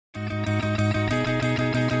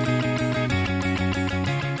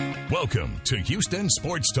Welcome to Houston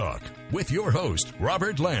Sports Talk with your host,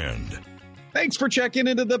 Robert Land. Thanks for checking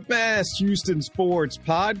into the best Houston sports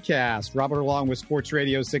podcast. Robert along with Sports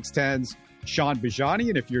Radio 610's Sean Bijani.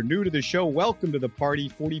 And if you're new to the show, welcome to the party.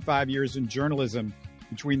 45 years in journalism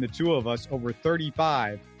between the two of us, over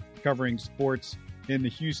 35 covering sports in the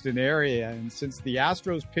Houston area. And since the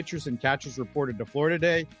Astros pitchers and catchers reported to Florida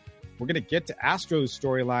today, we're going to get to Astros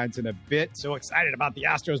storylines in a bit. So excited about the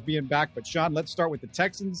Astros being back. But Sean, let's start with the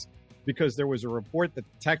Texans, because there was a report that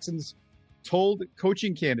the Texans told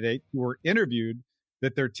coaching candidates who were interviewed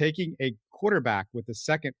that they're taking a quarterback with the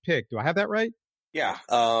second pick. Do I have that right? Yeah.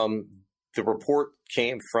 The report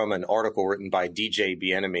came from an article written by DJ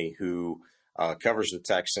Bieniemy, who covers the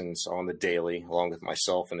Texans on the Daily, along with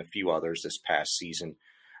myself and a few others this past season.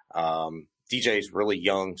 DJ's really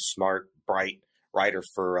young, smart, bright writer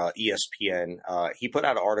for ESPN. He put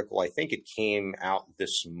out an article, I think it came out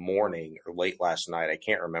this morning or late last night. I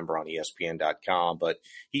can't remember, on ESPN.com, but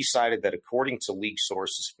he cited that according to league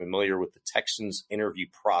sources familiar with the Texans interview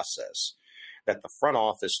process, that the front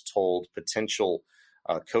office told potential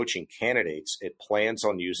coaching candidates it plans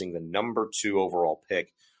on using the number 2 overall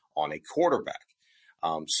pick on a quarterback.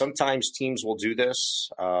 Sometimes teams will do this,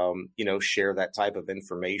 share that type of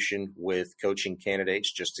information with coaching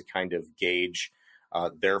candidates just to kind of gauge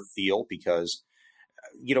their feel, because,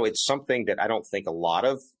 it's something that I don't think a lot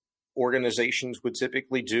of organizations would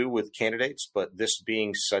typically do with candidates. But this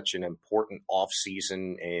being such an important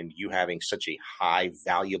offseason and you having such a high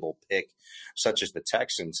valuable pick such as the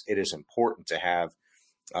Texans, it is important to have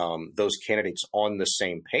those candidates on the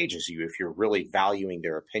same page as you if you're really valuing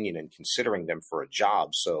their opinion and considering them for a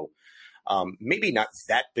job. So maybe not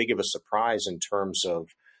that big of a surprise in terms of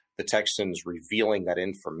the Texans revealing that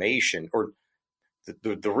information, or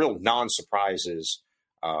the real non-surprise is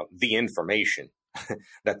the information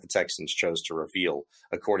that the Texans chose to reveal,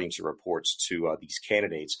 according to reports to these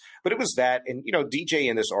candidates. But it was that, and, DJ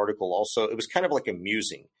in this article also, it was kind of like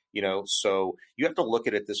amusing, so you have to look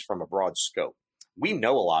at this from a broad scope. We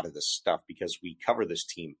know a lot of this stuff because we cover this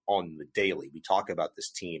team on the daily. We talk about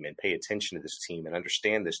this team and pay attention to this team and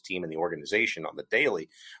understand this team and the organization on the daily.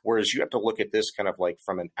 Whereas you have to look at this kind of like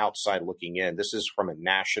from an outside looking in. This is from a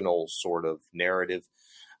national sort of narrative,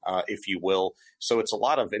 if you will. So it's a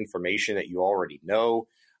lot of information that you already know.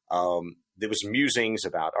 There was musings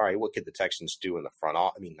about, all right, what could the Texans do in the front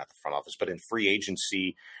office? I mean, not the front office, but in free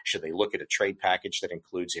agency. Should they look at a trade package that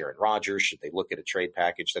includes Aaron Rodgers? Should they look at a trade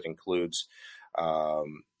package that includes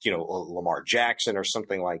Lamar Jackson or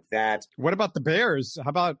something like that? What about the Bears? How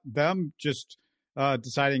about them just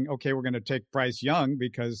deciding, okay, we're going to take Bryce Young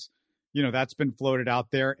because, that's been floated out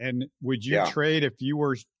there. And would you trade, if you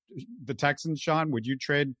were the Texans, Sean, would you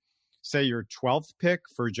trade, say, your 12th pick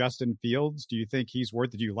for Justin Fields? Do you think he's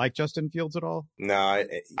worth it? Do you like Justin Fields at all? No,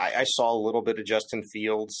 I saw a little bit of Justin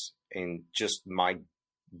Fields, and just my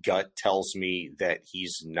gut tells me that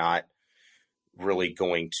he's not really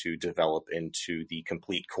going to develop into the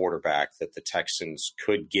complete quarterback that the Texans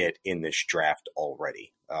could get in this draft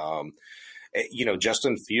already.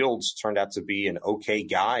 Justin Fields turned out to be an okay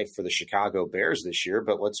guy for the Chicago Bears this year,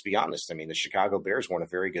 but let's be honest. I mean, the Chicago Bears weren't a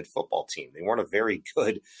very good football team. They weren't a very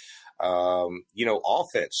good,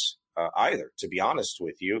 offense either, to be honest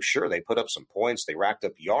with you. Sure, they put up some points, they racked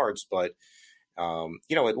up yards, but,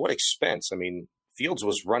 at what expense? I mean, Fields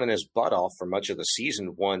was running his butt off for much of the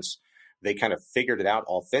season once they kind of figured it out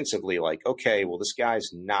offensively, like, okay, well, this guy's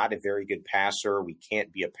not a very good passer. We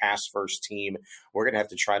can't be a pass-first team. We're going to have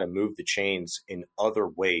to try to move the chains in other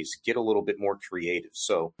ways, get a little bit more creative.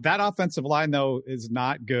 So that offensive line, though, is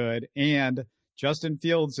not good. And Justin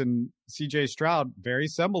Fields and C.J. Stroud, very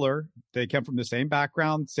similar. They come from the same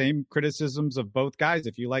background, same criticisms of both guys.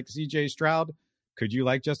 If you like C.J. Stroud, could you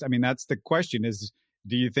like Justin? I mean, that's the question is,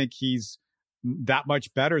 do you think he's that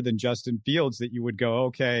much better than Justin Fields that you would go,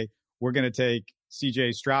 okay, we're going to take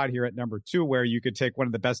C.J. Stroud here at number 2, where you could take one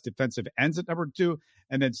of the best defensive ends at number 2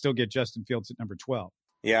 and then still get Justin Fields at number 12.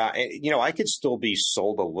 Yeah, I could still be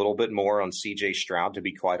sold a little bit more on C.J. Stroud, to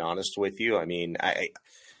be quite honest with you. I mean,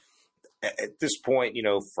 at this point,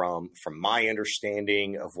 from my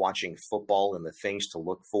understanding of watching football and the things to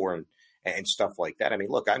look for and stuff like that. I mean,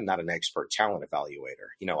 look, I'm not an expert talent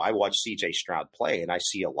evaluator. I watch C.J. Stroud play and I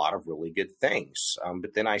see a lot of really good things.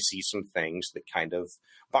 But then I see some things that kind of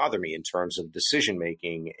bother me in terms of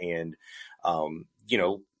decision-making and,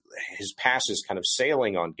 his passes kind of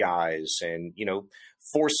sailing on guys and,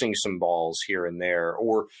 forcing some balls here and there,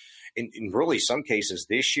 or in really some cases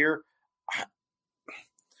this year,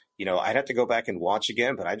 I'd have to go back and watch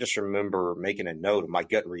again, but I just remember making a note of my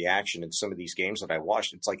gut reaction in some of these games that I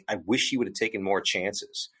watched. It's like, I wish he would have taken more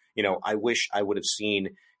chances. I wish I would have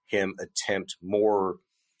seen him attempt more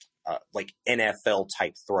like NFL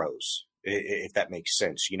type throws, if that makes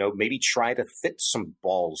sense. Maybe try to fit some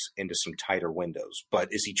balls into some tighter windows. But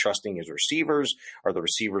is he trusting his receivers? Are the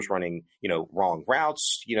receivers running, wrong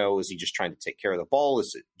routes? Is he just trying to take care of the ball?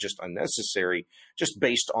 Is it just unnecessary, just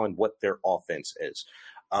based on what their offense is?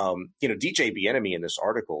 DJ Bieniemy in this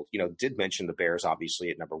article, did mention the Bears,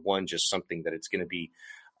 obviously, at number one, just something that it's going to be,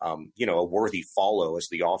 a worthy follow as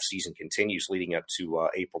the offseason continues leading up to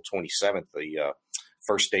April 27th, the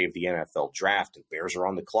first day of the NFL draft, and Bears are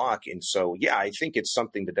on the clock. And so, yeah, I think it's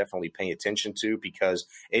something to definitely pay attention to, because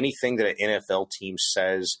anything that an NFL team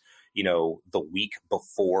says, the week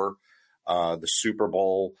before the Super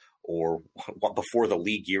Bowl or before the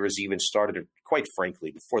league year has even started, or quite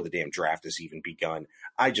frankly, before the damn draft has even begun,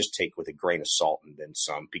 I just take with a grain of salt and then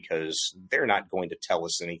some, because they're not going to tell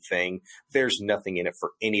us anything. There's nothing in it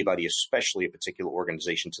for anybody, especially a particular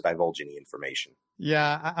organization, to divulge any information.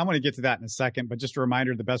 Yeah, I'm going to get to that in a second, but just a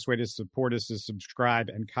reminder, the best way to support us is subscribe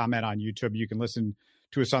and comment on YouTube. You can listen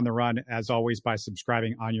to us on the run, as always, by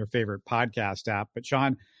subscribing on your favorite podcast app. But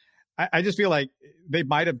Sean, I just feel like they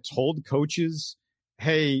might have told coaches,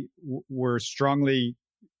 hey, we're strongly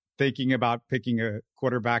thinking about picking a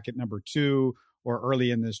quarterback at number 2 or early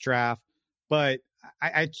in this draft. But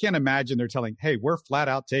I can't imagine they're telling, hey, we're flat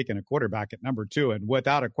out taking a quarterback at number 2 and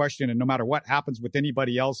without a question, and no matter what happens with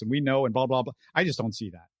anybody else, and we know, and blah, blah, blah. I just don't see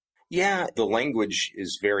that. Yeah, the language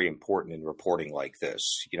is very important in reporting like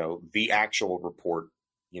this. The actual report,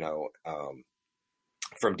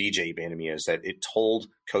 from DJ Bieniemy is that it told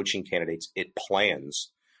coaching candidates it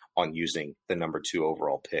plans on using the number 2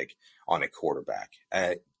 overall pick on a quarterback.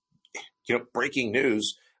 Breaking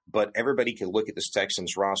news, but everybody can look at this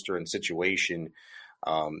Texans roster and situation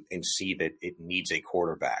and see that it needs a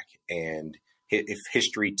quarterback. And if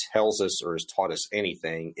history tells us or has taught us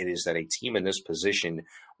anything, it is that a team in this position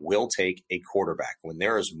will take a quarterback. When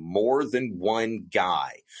there is more than one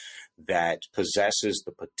guy that possesses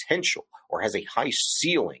the potential or has a high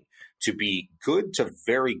ceiling to be good to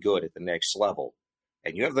very good at the next level,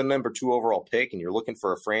 and you have the number 2 overall pick and you're looking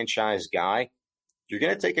for a franchise guy, you're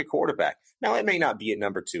going to take a quarterback. Now, it may not be at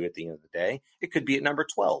number 2 at the end of the day. It could be at number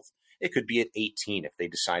 12. It could be at 18 if they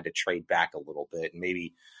decide to trade back a little bit and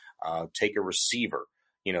maybe take a receiver,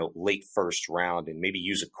 late first round, and maybe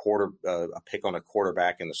use a pick on a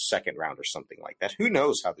quarterback in the second round or something like that. Who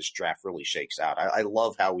knows how this draft really shakes out? I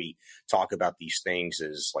love how we talk about these things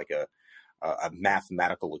as like a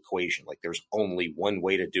mathematical equation. Like there's only one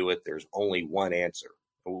way to do it. There's only one answer.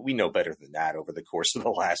 We know better than that over the course of the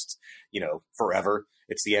last, forever.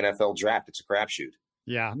 It's the NFL draft. It's a crapshoot.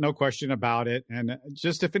 Yeah, no question about it. And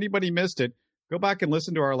just if anybody missed it, go back and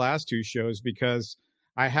listen to our last 2 shows, because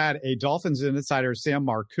I had a Dolphins insider, Sam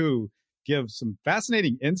Marcoux, give some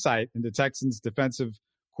fascinating insight into Texans defensive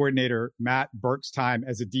coordinator Matt Burke's time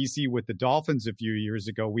as a DC with the Dolphins a few years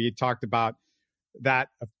ago. We had talked about that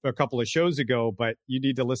a couple of shows ago, but you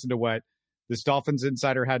need to listen to what this Dolphins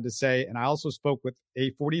insider had to say. And I also spoke with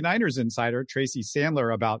a 49ers insider, Tracy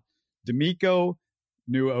Sandler, about DeMeco,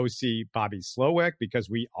 new OC Bobby Slowick, because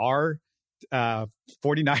we are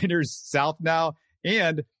 49ers South now,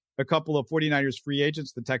 and a couple of 49ers free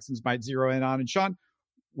agents the Texans might zero in on. And Sean,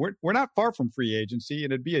 we're not far from free agency,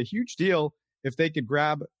 and it'd be a huge deal if they could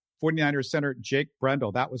grab 49ers center Jake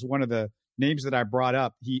Brendel. That was one of the names that I brought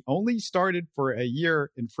up. He only started for a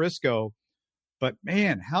year in Frisco, but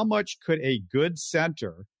man, how much could a good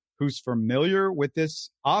center who's familiar with this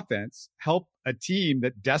offense help a team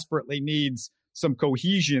that desperately needs some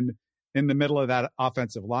cohesion in the middle of that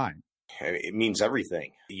offensive line? It means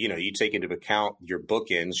everything. You take into account your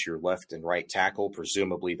bookends, your left and right tackle.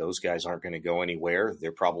 Presumably those guys aren't going to go anywhere.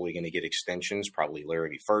 They're probably going to get extensions, probably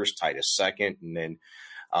Laramie first, Titus second. And then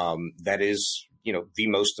that is, the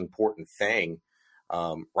most important thing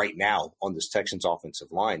right now on this Texans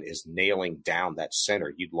offensive line is nailing down that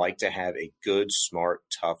center. You'd like to have a good, smart,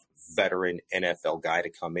 tough, veteran NFL guy to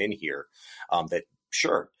come in here that,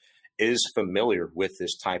 sure, is familiar with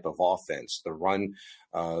this type of offense, the run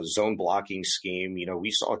zone blocking scheme.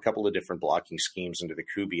 We saw a couple of different blocking schemes under the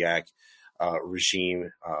Kubiak regime.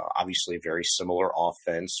 Obviously, a very similar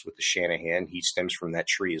offense with the Shanahan. He stems from that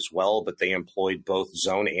tree as well, but they employed both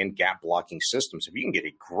zone and gap blocking systems. If you can get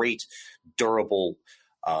a great, durable,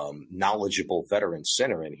 knowledgeable veteran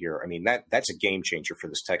center in here, I mean, that's a game changer for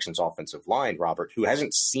this Texans offensive line, Robert, who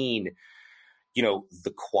hasn't seen,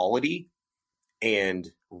 the quality and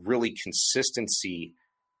really consistency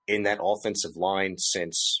in that offensive line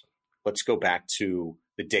since, let's go back to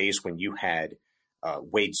the days when you had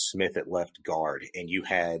Wade Smith at left guard and you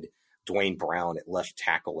had Dwayne Brown at left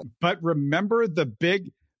tackle. But remember the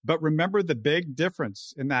big But remember, the big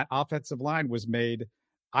difference in that offensive line was made,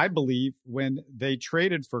 I believe, when they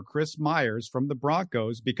traded for Chris Myers from the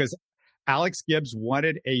Broncos, because Alex Gibbs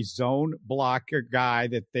wanted a zone blocker guy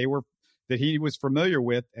that he was familiar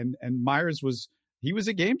with, and Myers was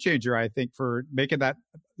a game changer, I think, for making that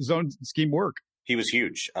zone scheme work. He was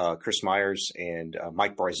huge. Chris Myers and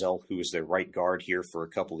Mike Brazel, who was their right guard here for a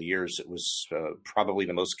couple of years, it was probably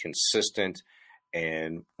the most consistent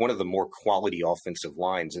and one of the more quality offensive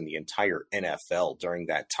lines in the entire NFL during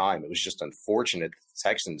that time. It was just unfortunate that the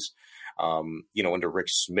Texans, under Rick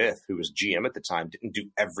Smith, who was GM at the time, didn't do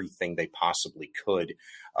everything they possibly could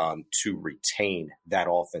to retain that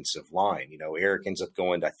offensive line. Eric ends up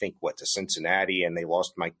going, I think, to Cincinnati, and they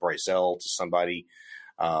lost Mike Brazel to somebody.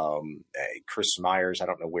 Chris Myers, I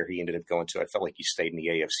don't know where he ended up going to. I felt like he stayed in the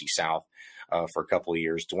AFC South for a couple of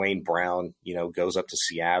years. Dwayne Brown, goes up to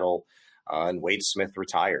Seattle. And Wade Smith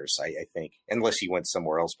retires, I think, unless he went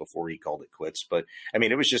somewhere else before he called it quits. But, I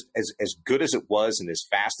mean, it was just as good as it was and as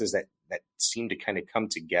fast as that seemed to kind of come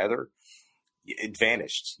together, it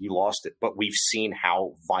vanished. You lost it. But we've seen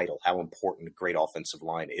how vital, how important a great offensive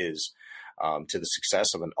line is to the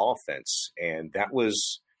success of an offense. And that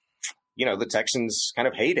was, the Texans' kind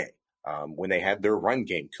of heyday when they had their run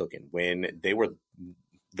game cooking, when they were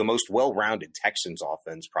the most well-rounded Texans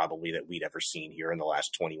offense probably that we'd ever seen here in the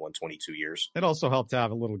last 21, 22 years. It also helped to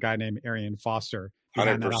have a little guy named Arian Foster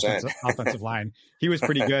 100%. Offensive line. He was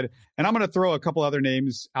pretty good. And I'm going to throw a couple other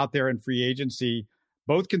names out there in free agency,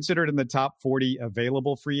 both considered in the top 40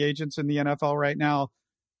 available free agents in the NFL right now.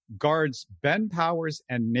 Guards Ben Powers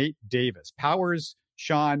and Nate Davis. Powers,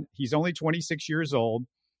 Sean, he's only 26 years old.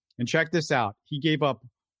 And check this out. He gave up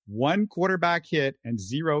 1 quarterback hit and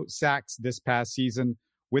 0 sacks this past season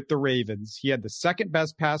with the Ravens. He had the second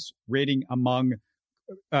best pass rating among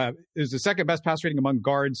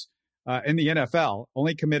guards in the NFL.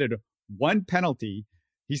 Only committed 1 penalty.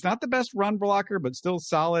 He's not the best run blocker, but still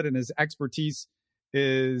solid, and his expertise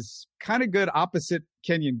is kind of good opposite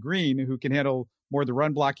Kenyon Green, who can handle more of the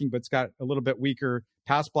run blocking, but's got a little bit weaker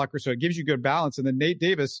pass blocker. So it gives you good balance. And then Nate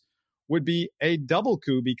Davis would be a double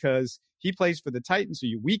coup because he plays for the Titans. So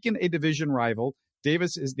you weaken a division rival.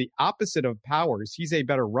 Davis is the opposite of Powers. He's a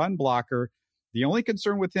better run blocker. The only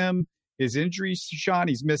concern with him is injuries, Sean.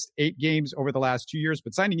 He's missed 8 games over the last 2 years,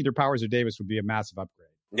 but signing either Powers or Davis would be a massive upgrade.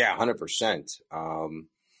 Yeah, 100%.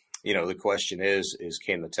 The question is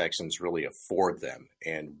can the Texans really afford them?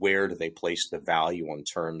 And where do they place the value in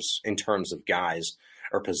terms of guys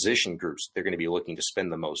or position groups they're going to be looking to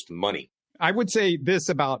spend the most money? I would say this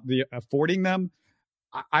about the affording them.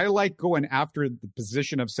 I like going after the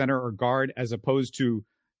position of center or guard as opposed to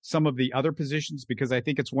some of the other positions, because I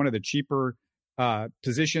think it's one of the cheaper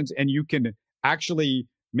positions, and you can actually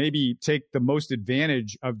maybe take the most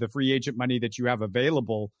advantage of the free agent money that you have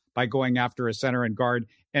available by going after a center and guard.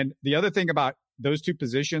 And the other thing about those two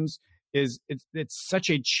positions is it's such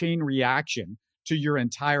a chain reaction to your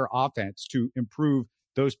entire offense to improve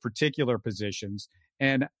those particular positions.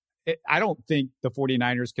 And I don't think the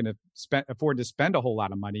 49ers can afford to spend a whole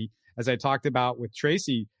lot of money, as I talked about with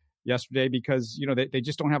Tracy yesterday, because, they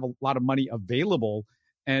just don't have a lot of money available.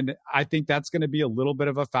 And I think that's going to be a little bit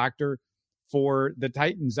of a factor for the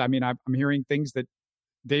Titans. I mean, I'm hearing things that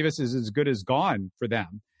Davis is as good as gone for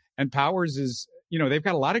them. And Powers is, they've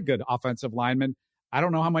got a lot of good offensive linemen. I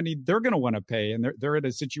don't know how many they're going to want to pay. And they're in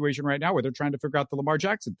a situation right now where they're trying to figure out the Lamar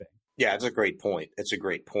Jackson thing. Yeah, it's a great point.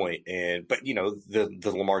 But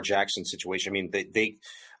the Lamar Jackson situation, I mean, they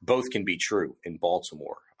both can be true in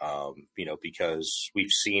Baltimore, because we've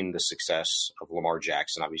seen the success of Lamar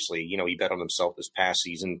Jackson. Obviously, he bet on himself this past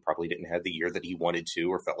season, probably didn't have the year that he wanted to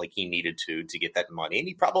or felt like he needed to get that money. And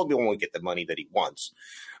he probably won't get the money that he wants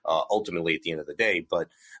ultimately at the end of the day. But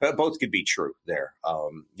both could be true there.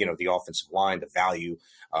 The offensive line, the value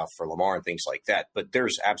for Lamar and things like that. But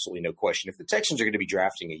there's absolutely no question. If the Texans are going to be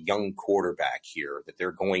drafting a young quarterback here that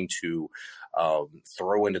they're going to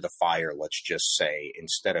throw into the fire, let's just say,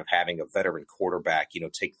 instead of having a veteran quarterback,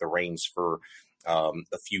 take the reins for a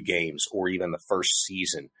few games or even the first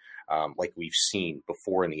season, like we've seen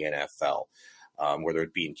before in the NFL, whether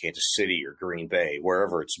it be in Kansas City or Green Bay,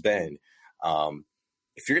 wherever it's been.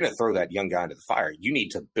 If you're going to throw that young guy into the fire, you need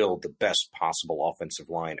to build the best possible offensive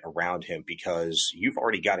line around him, because you've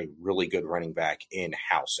already got a really good running back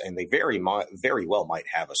in-house. And they very well might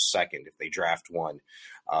have a second if they draft one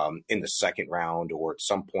in the second round or at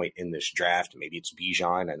some point in this draft. Maybe it's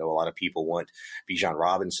Bijan. I know a lot of people want Bijan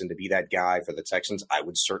Robinson to be that guy for the Texans. I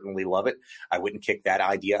would certainly love it. I wouldn't kick that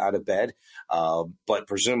idea out of bed. But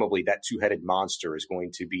presumably that two-headed monster is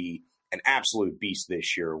going to be an absolute beast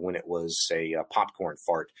this year when it was a popcorn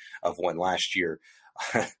fart of one last year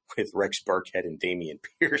with Rex Burkhead and Dameon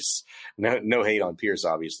Pierce. No hate on Pierce,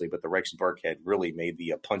 obviously, but the Rex Burkhead really made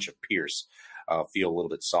the punch of Pierce feel a little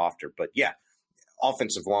bit softer. But yeah,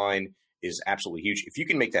 offensive line is absolutely huge. If you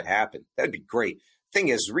can make that happen, that'd be great. Thing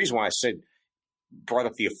is, the reason why I brought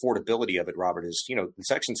up the affordability of it, Robert, is, the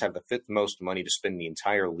Texans have the fifth most money to spend in the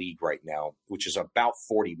entire league right now, which is about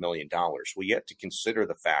 $40 million. Well, you have to consider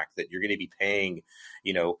the fact that you're going to be paying,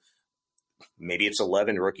 maybe it's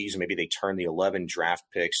 11 rookies, maybe they turn the 11 draft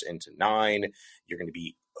picks into 9. You're going to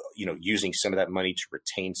be, using some of that money to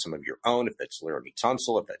retain some of your own. If that's Laramie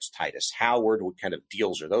Tunsil, if that's Titus Howard, what kind of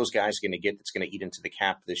deals are those guys going to get that's going to eat into the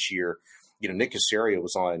cap this year? Nick Caserio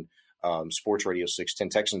was on Sports Radio 610,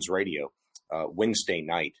 Texans Radio, Wednesday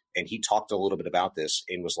night, and he talked a little bit about this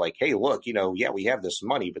and was like, hey, look, we have this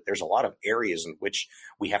money, but there's a lot of areas in which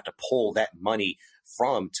we have to pull that money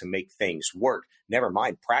from to make things work. Never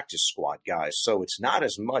mind practice squad guys. So it's not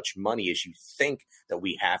as much money as you think that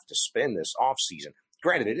we have to spend this offseason.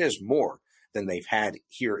 Granted, it is more than they've had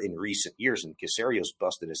here in recent years, and Caserio's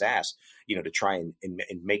busted his ass, to try and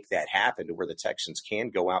make that happen to where the Texans can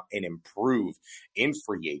go out and improve in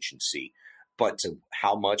free agency. But to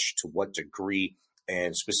how much, to what degree,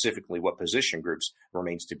 and specifically what position groups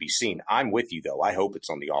remains to be seen. I'm with you, though. I hope it's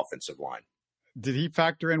on the offensive line. Did he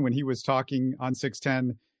factor in when he was talking on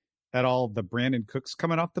 610 at all the Brandon Cooks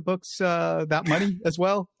coming off the books, that money as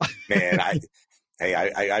well? Man,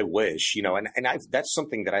 I wish, and that's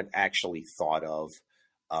something that I've actually thought of.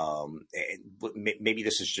 Maybe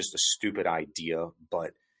this is just a stupid idea,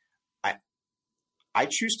 but I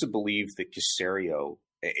choose to believe that Caserio,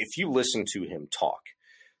 if you listen to him talk,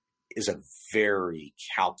 is a very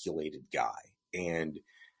calculated guy and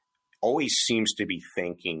always seems to be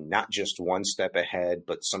thinking not just one step ahead,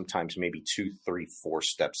 but sometimes maybe 2, 3, 4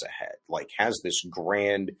 steps ahead, like has this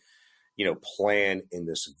grand, plan in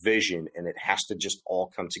this vision, and it has to just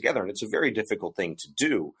all come together. And it's a very difficult thing to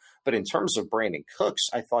do. But in terms of Brandon Cooks,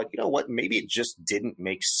 I thought, maybe it just didn't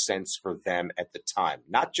make sense for them at the time,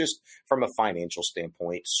 not just from a financial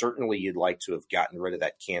standpoint. Certainly you'd like to have gotten rid of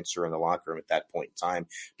that cancer in the locker room at that point in time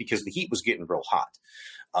because the heat was getting real hot.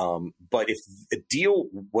 But if a deal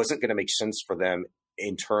wasn't going to make sense for them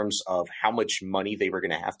in terms of how much money they were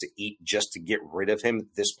going to have to eat just to get rid of him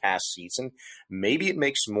this past season, maybe it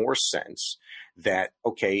makes more sense that,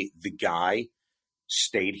 okay, the guy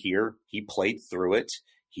stayed here. He played through it.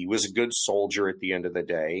 He was a good soldier at the end of the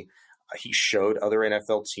day. He showed other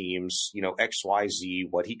NFL teams, XYZ,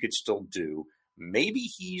 what he could still do. Maybe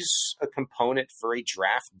he's a component for a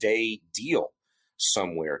draft day deal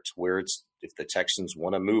somewhere to where it's, if the Texans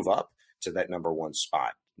want to move up to that number 1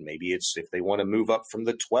 spot. Maybe it's if they want to move up from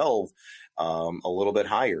the 12 a little bit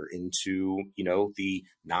higher into, the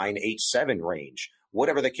 9, 8, 7 range.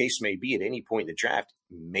 Whatever the case may be at any point in the draft,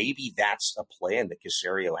 maybe that's a plan that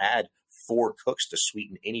Caserio had for Cooks to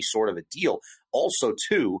sweeten any sort of a deal. Also,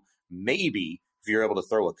 too, maybe if you're able to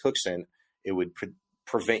throw a Cooks in, it would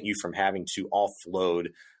prevent you from having to offload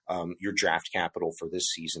your draft capital for this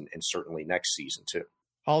season and certainly next season, too.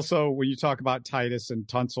 Also, when you talk about Titus and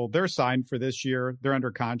Tunsil, they're signed for this year. They're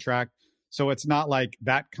under contract. So it's not like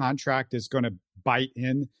that contract is going to bite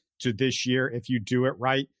in to this year. If you do it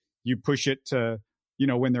right, you push it to,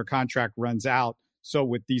 when their contract runs out. So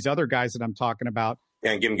with these other guys that I'm talking about.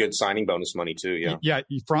 Yeah, and give them good signing bonus money too. Yeah. Yeah.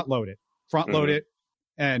 You front load it.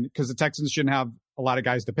 And because the Texans shouldn't have a lot of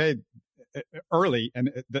guys to pay early,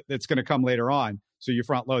 and it's going to come later on. So you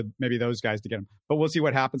front load maybe those guys to get them. But we'll see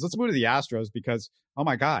what happens. Let's move to the Astros because, oh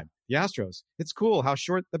my God, the Astros. It's cool how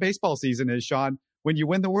short the baseball season is, Sean, when you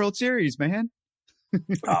win the World Series, man.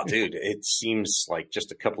 Oh, dude, it seems like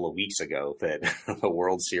just a couple of weeks ago that the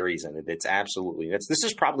World Series ended. It's absolutely nuts. This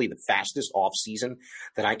is probably the fastest offseason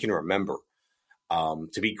that I can remember,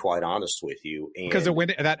 to be quite honest with you. And because it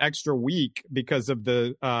went that extra week because of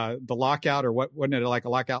the lockout, or what, wasn't it like a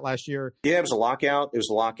lockout last year? Yeah, it was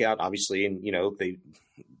a lockout. Obviously, and they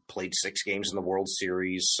played 6 games in the World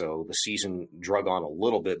Series, so the season drug on a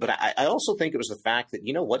little bit. But I also think it was the fact that,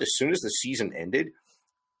 as soon as the season ended,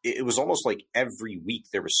 it was almost like every week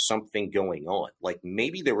there was something going on. Like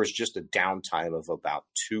maybe there was just a downtime of about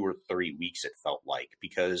 2 or 3 weeks, it felt like,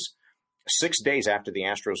 because 6 days after the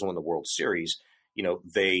Astros won the World Series,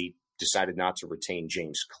 they decided not to retain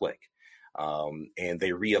James Click. And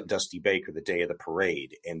they re-upped Dusty Baker the day of the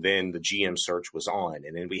parade. And then the GM search was on.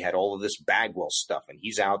 And then we had all of this Bagwell stuff. And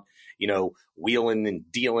he's out, wheeling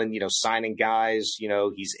and dealing, signing guys.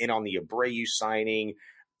 He's in on the Abreu signing.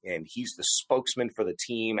 and he's the spokesman for the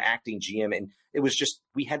team, acting GM. And it was just,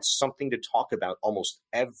 we had something to talk about almost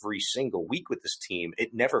every single week with this team.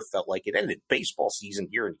 It never felt like it ended. Baseball season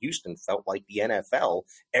here in Houston felt like the NFL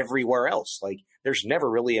everywhere else. Like there's never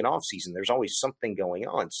really an off season. There's always something going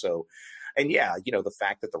on. So, and yeah, the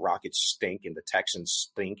fact that the Rockets stink and the Texans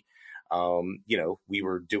stink, we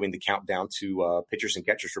were doing the countdown to pitchers and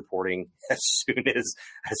catchers reporting as soon as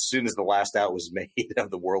the last out was made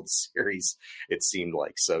of the World Series, it seemed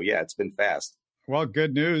like. So, yeah, it's been fast. Well,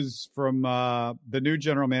 good news from the new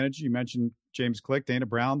general manager. You mentioned James Click, Dana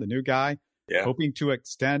Brown, the new guy, hoping to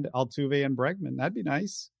extend Altuve and Bregman. That'd be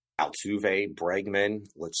nice. Altuve, Bregman.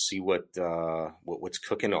 Let's see what's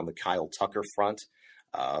cooking on the Kyle Tucker front.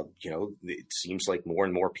 It seems like more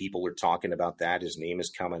and more people are talking about that. His name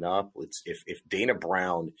is coming up. If Dana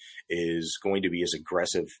Brown is going to be as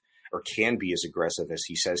aggressive or can be as aggressive as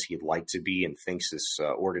he says he'd like to be and thinks this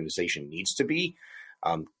organization needs to be,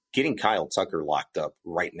 getting Kyle Tucker locked up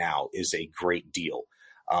right now is a great deal.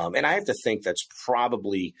 And I have to think that's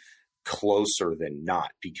probably closer than not,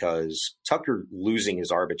 because Tucker losing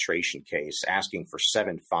his arbitration case, asking for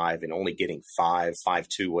 7-5 and only getting 5-2,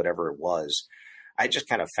 whatever it was, I just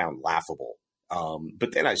kind of found laughable.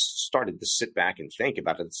 But then I started to sit back and think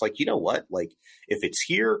about it. It's like, you know what? Like, if it's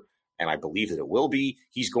here, and I believe that it will be,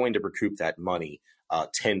 he's going to recoup that money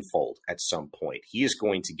tenfold at some point. He is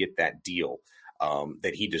going to get that deal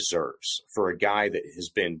that he deserves for a guy that has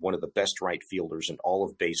been one of the best right fielders in all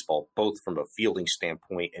of baseball, both from a fielding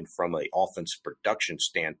standpoint and from an offensive production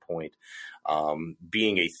standpoint.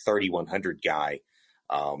 Being a 3,100 guy,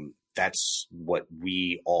 that's what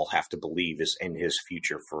we all have to believe is in his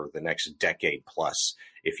future for the next decade plus,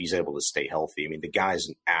 if he's able to stay healthy. I mean, the guy's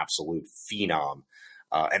an absolute phenom,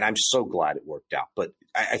 and I'm so glad it worked out. But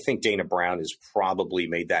I think Dana Brown has probably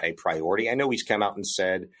made that a priority. I know he's come out and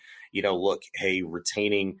said, look, hey,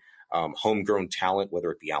 retaining homegrown talent, whether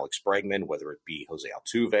it be Alex Bregman, whether it be Jose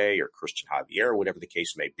Altuve or Christian Javier, whatever the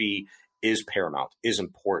case may be, is paramount, is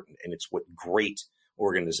important, and it's what great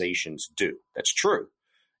organizations do. That's true.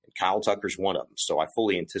 And Kyle Tucker's one of them. So I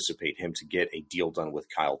fully anticipate him to get a deal done with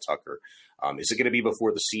Kyle Tucker. Is it going to be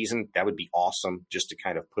before the season? That would be awesome, just to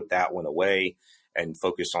kind of put that one away and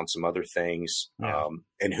focus on some other things. Yeah.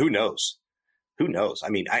 And who knows? Who knows? I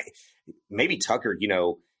mean, maybe Tucker,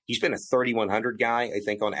 he's been a 3,100 guy, I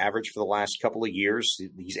think, on average for the last couple of years.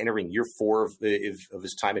 He's entering year 4 of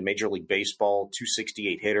his time in Major League Baseball,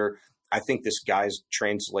 268 hitter. I think this guy's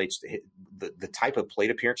translates to the type of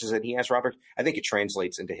plate appearances that he has, Robert. I think it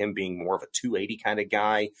translates into him being more of a 280 kind of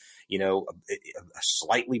guy, a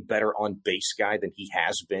slightly better on base guy than he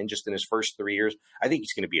has been just in his first 3 years. I think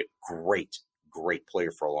he's going to be a great, great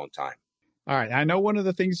player for a long time. All right. I know one of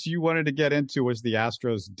the things you wanted to get into was the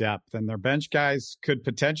Astros' depth, and their bench guys could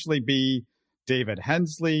potentially be David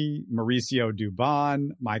Hensley, Mauricio Dubon,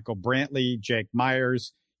 Michael Brantley, Jake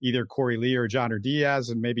Myers, either Corey Lee or Johnner Diaz,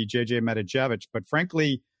 and maybe JJ Medijevich. But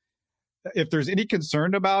frankly, if there's any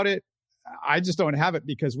concern about it, I just don't have it,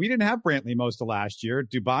 because we didn't have Brantley most of last year.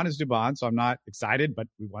 Dubon is Dubon, so I'm not excited, but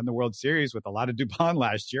we won the World Series with a lot of Dubon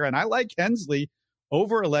last year. And I like Hensley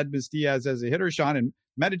over Aledmys Diaz as a hitter, Sean, and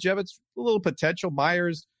Medijevich, a little potential.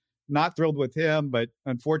 Myers, not thrilled with him, but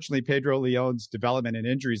unfortunately Pedro Leon's development and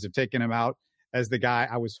injuries have taken him out as the guy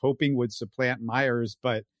I was hoping would supplant Myers.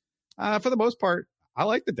 But for the most part, I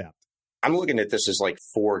like the depth. I'm looking at this as like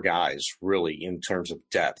 4 guys, really, in terms of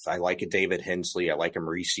depth. I like a David Hensley. I like a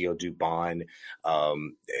Mauricio Dubon.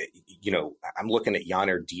 I'm looking at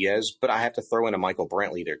Johnner Diaz, but I have to throw in a Michael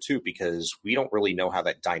Brantley there too, because we don't really know how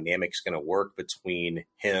that dynamic's going to work between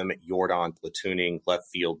him, Jordan, platooning, left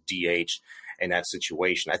field, DH, and that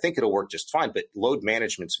situation. I think it'll work just fine, but load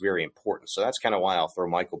management's very important. So that's kind of why I'll throw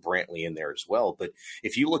Michael Brantley in there as well. But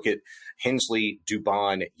if you look at Hensley,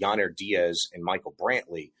 Dubon, Johnner Diaz, and Michael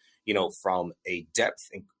Brantley, from a depth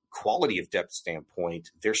and quality of depth standpoint,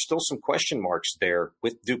 there's still some question marks there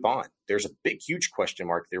with Dubon. There's a big, huge question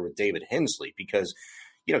mark there with David Hensley, because,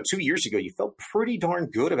 2 years ago, you felt pretty darn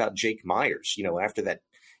good about Jake Myers, after that,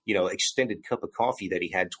 extended cup of coffee that he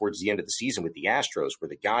had towards the end of the season with the Astros, where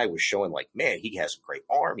the guy was showing like, man, he has a great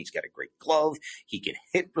arm. He's got a great glove. He can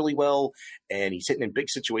hit really well, and he's hitting in big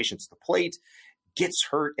situations at the plate. Gets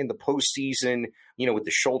hurt in the postseason, with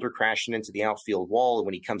the shoulder crashing into the outfield wall. And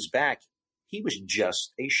when he comes back, he was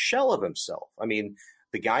just a shell of himself. I mean,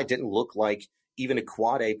 the guy didn't look like even a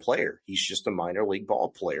quad A player. He's just a minor league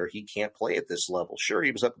ball player. He can't play at this level. Sure,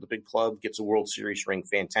 he was up at the big club, gets a World Series ring,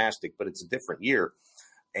 fantastic, but it's a different year.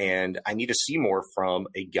 And I need to see more from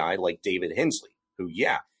a guy like David Hensley, who,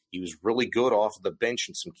 He was really good off of the bench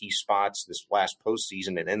in some key spots this last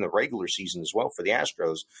postseason and in the regular season as well for the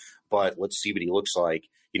Astros. But let's see what he looks like,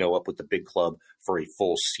 up with the big club for a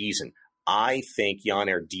full season. I think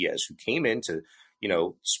Yainer Diaz, who came into,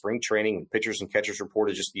 spring training when pitchers and catchers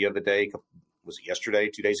reported just the other day, was it yesterday,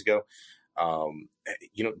 2 days ago?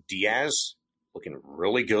 Diaz looking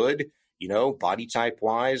really good, body type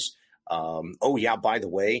wise. By the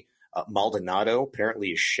way, Maldonado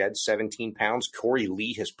apparently has shed 17 pounds. Corey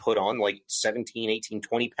Lee has put on like 17, 18,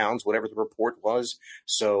 20 pounds, whatever the report was.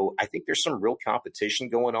 So I think there's some real competition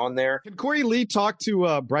going on there. Can Corey Lee talk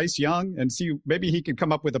to Bryce Young and see maybe he could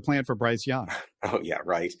come up with a plan for Bryce Young? Oh, yeah,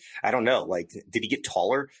 right. I don't know. Like, did he get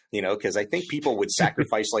taller? Because I think people would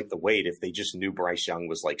sacrifice like the weight if they just knew Bryce Young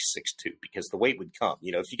was like 6'2", because the weight would come.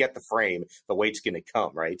 If you get the frame, the weight's going to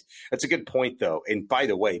come, right? That's a good point, though. And by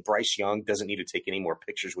the way, Bryce Young doesn't need to take any more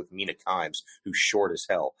pictures with Mina Kimes, who's short as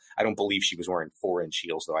hell. I don't believe she was wearing 4-inch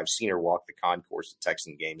heels, though. I've seen her walk the concourse at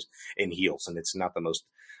Texan games in heels, and it's not the most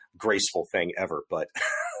graceful thing ever, but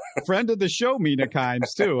friend of the show, Mina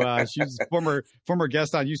Kimes, too. She's former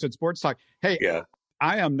guest on Houston Sports Talk. Hey, yeah.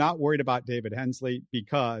 I am not worried about David Hensley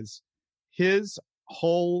because his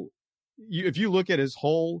whole, if you look at his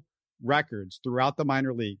whole records throughout the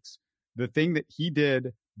minor leagues, the thing that he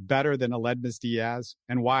did better than Aledmys Diaz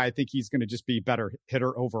and why I think he's going to just be better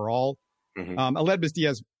hitter overall. Aledmys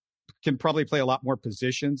Diaz can probably play a lot more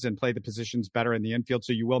positions and play the positions better in the infield,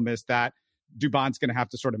 so you will miss that. Dubon's going to have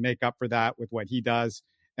to sort of make up for that with what he does.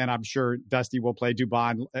 And I'm sure Dusty will play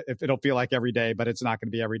Dubon if it'll feel like every day, but it's not going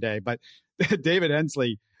to be every day. But David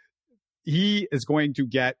Hensley, he is going to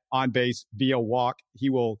get on base via walk. He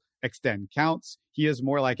will extend counts. He is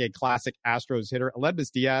more like a classic Astros hitter.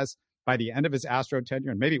 Aledmys Diaz, by the end of his Astro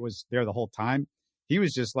tenure, and maybe it was there the whole time, he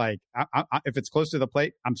was just like, if it's close to the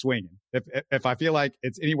plate, I'm swinging. If I feel like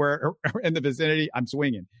it's anywhere in the vicinity, I'm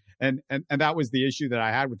swinging. And that was the issue that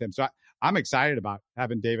I had with him. So I'm excited about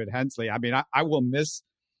having David Hensley. I mean, I will miss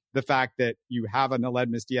the fact that you have an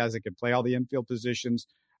Aledmys Diaz that can play all the infield positions.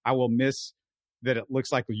 I will miss that it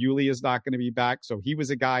looks like Yuli is not going to be back. So he was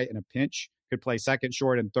a guy in a pinch, could play second,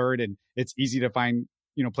 short, and third, and it's easy to find,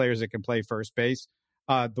 players that can play first base.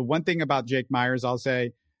 The one thing about Jake Meyers, I'll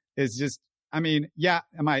say, is just, am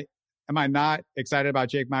I not excited about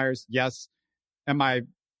Jake Meyers? Yes. Am I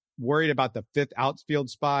worried about the fifth outfield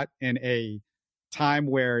spot in a time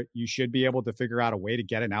where you should be able to figure out a way to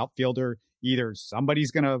get an outfielder? Either somebody's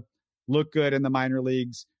going to look good in the minor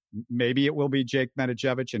leagues. Maybe it will be Jake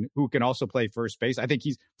Medjugorje, and who can also play first base. I think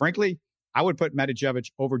I would put Medjugorje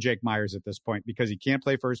over Jake Meyers at this point because he can't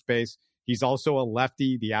play first base. He's also a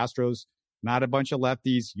lefty. The Astros, not a bunch of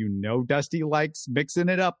lefties. Dusty likes mixing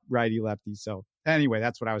it up, righty lefty. So anyway,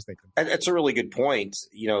 that's what I was thinking. That's a really good point.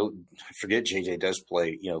 I forget JJ does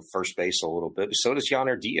play, first base a little bit. So does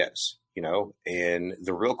Yainer Diaz, and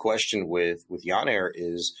the real question with Yainer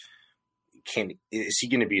is he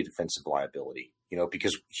going to be a defensive liability?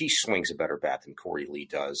 Because he swings a better bat than Corey Lee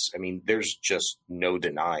does. I mean, there's just no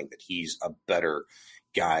denying that he's a better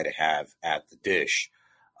guy to have at the dish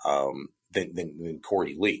than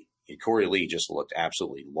Corey Lee. Corey Lee just looked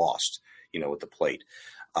absolutely lost, at the plate.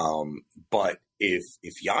 But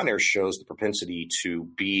if Yainer shows the propensity to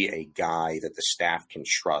be a guy that the staff can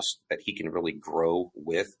trust, that he can really grow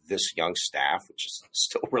with this young staff, which is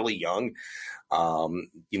still really young,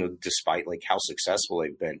 despite like how successful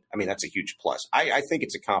they've been, I mean, that's a huge plus. I think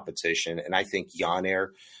it's a competition, and I think Yainer,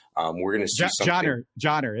 we're going to see something.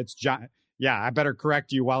 Johnner, it's John. Yeah, I better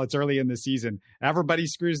correct you while it's early in the season. Everybody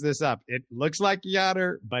screws this up. It looks like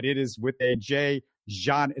Yainer, but it is with a J.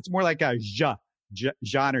 Jean. It's more like a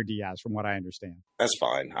Yainer Diaz, from what I understand. That's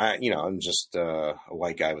fine. I'm just a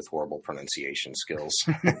white guy with horrible pronunciation skills.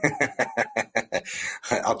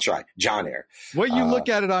 I'll try. Yainer. Well, you look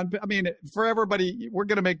at it for everybody, we're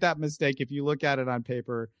going to make that mistake. If you look at it on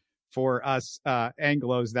paper, for us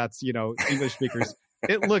Anglos, that's, English speakers,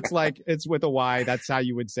 it looks like it's with a Y. That's how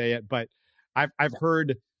you would say it. But I've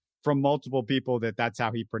heard from multiple people that that's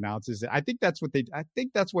how he pronounces it. I think that's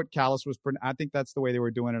what Callis was. I think that's the way they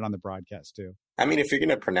were doing it on the broadcast too. I mean, if you're going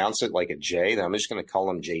to pronounce it like a J, then I'm just going to call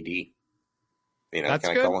him JD. That's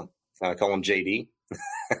can good. I call him JD?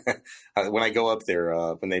 When I go up there,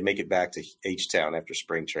 when they make it back to H-Town after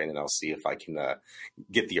spring training, I'll see if I can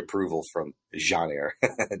get the approval from Yainer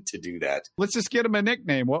to do that. Let's just get him a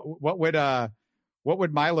nickname. What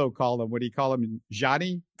would Milo call him? Would he call him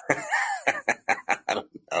Johnny? I don't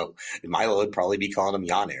know. Milo would probably be calling him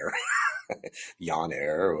Yainer.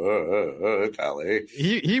 Yainer, Pally.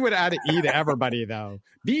 He would add an E to everybody though.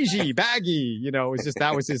 BG, Baggy, it was just,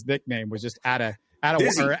 that was his nickname, was just add a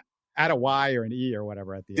add a Y or an E or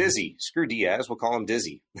whatever at the Dizzy. Screw Diaz. We'll call him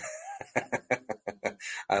Dizzy.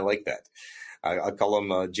 I like that. I'll call him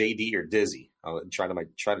JD or Dizzy. I'll try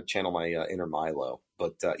to channel my inner Milo.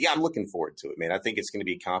 But yeah, I'm looking forward to it, man. I think it's going to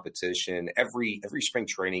be a competition. Every spring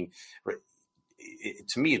training,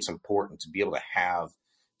 to me, it's important to be able to have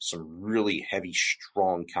some really heavy,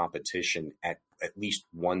 strong competition at least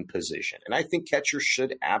one position. And I think catcher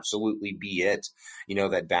should absolutely be it,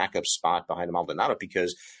 that backup spot behind Maldonado,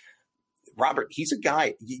 because Robert, he's a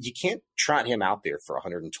guy, you can't trot him out there for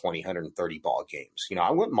 120, 130 ball games.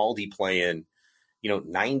 I want Maldi playing,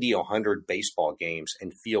 90, 100 baseball games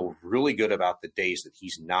and feel really good about the days that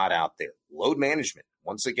he's not out there. Load management,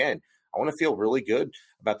 once again, I want to feel really good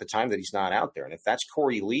about the time that he's not out there. And if that's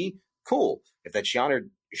Corey Lee, cool. If that's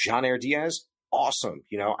Jean-Air Diaz, awesome.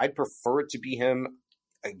 I'd prefer it to be him,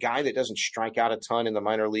 a guy that doesn't strike out a ton in the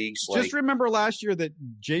minor leagues. Just remember last year that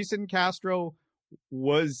Jason Castro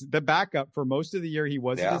was the backup for most of the year. He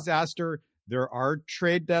was a disaster. There are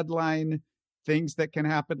trade deadline things that can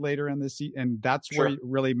happen later in the season, and that's where it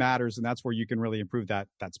really matters, and that's where you can really improve that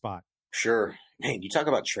spot. Sure. Man, you talk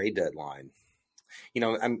about trade deadline.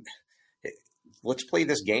 Let's play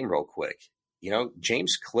this game real quick.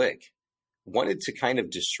 James Click wanted to kind of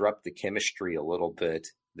disrupt the chemistry a little bit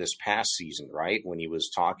this past season, right? When he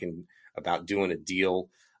was talking about doing a deal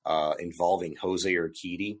involving Jose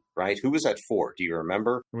Urquidy, right? Who was that for? Do you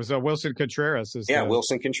remember? It was Wilson Contreras.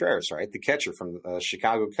 Wilson Contreras, right? The catcher from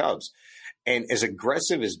Chicago Cubs. And as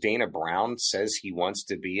aggressive as Dana Brown says he wants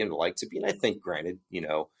to be and like to be, and I think, granted, in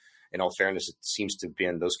all fairness, it seems to have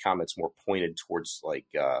been those comments more pointed towards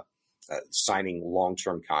signing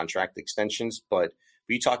long-term contract extensions. But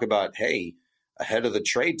we talk about, hey, ahead of the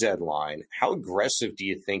trade deadline, how aggressive do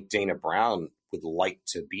you think Dana Brown would like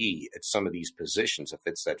to be at some of these positions? If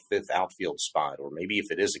it's that fifth outfield spot, or maybe if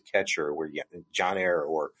it is a catcher where Jean-Air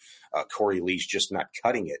or Corey Lee's just not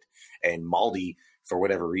cutting it, and Maldi, for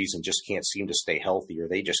whatever reason, just can't seem to stay healthy, or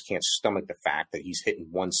they just can't stomach the fact that he's hitting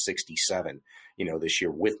 167, this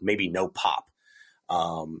year with maybe no pop.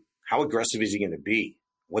 How aggressive is he going to be?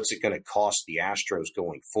 What's it going to cost the Astros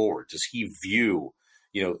going forward? Does he view,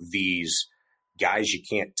 these guys you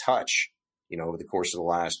can't touch, over the course of the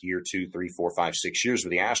last year, 2, 3, 4, 5, 6 years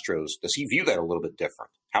with the Astros? Does he view that a little bit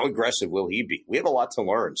different? How aggressive will he be? We have a lot to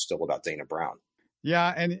learn still about Dana Brown.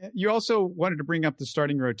 Yeah, and you also wanted to bring up the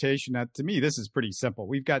starting rotation. To me, this is pretty simple.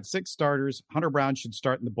 We've got 6 starters. Hunter Brown should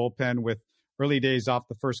start in the bullpen with early days off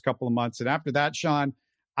the first couple of months. And after that, Sean,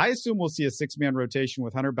 I assume we'll see a 6-man rotation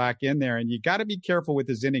with Hunter back in there. And you got to be careful with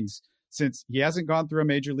his innings, since he hasn't gone through a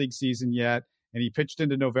major league season yet, and he pitched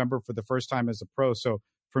into November for the first time as a pro. So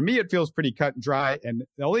for me, it feels pretty cut and dry. And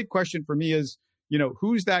the only question for me is,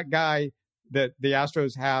 who's that guy that the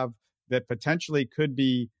Astros have that potentially could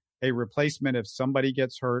be a replacement if somebody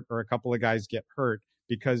gets hurt or a couple of guys get hurt?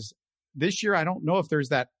 Because this year, I don't know if there's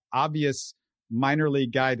that obvious minor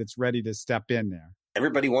league guy that's ready to step in there.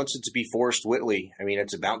 Everybody wants it to be Forrest Whitley. I mean,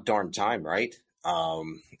 it's about darn time, right?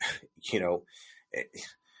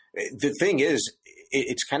 The thing is,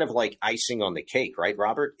 it's kind of like icing on the cake, right,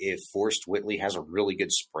 Robert? If Forrest Whitley has a really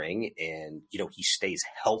good spring and, he stays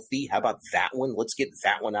healthy, how about that one? Let's get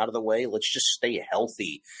that one out of the way. Let's just stay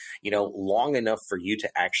healthy, long enough for you to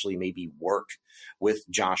actually maybe work with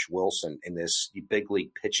Josh Wilson in this big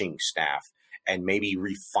league pitching staff and maybe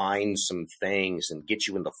refine some things and get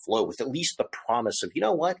you in the flow with at least the promise of,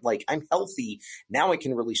 I'm healthy. Now I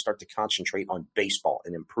can really start to concentrate on baseball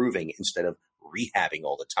and improving instead of rehabbing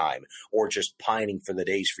all the time, or just pining for the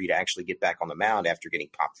days for you to actually get back on the mound after getting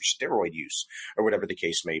popped for steroid use or whatever the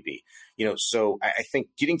case may be. So I think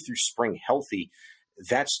getting through spring healthy,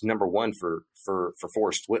 that's number one for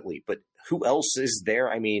Forrest Whitley. But who else is there?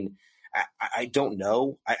 I mean, I don't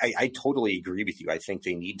know. I totally agree with you. I think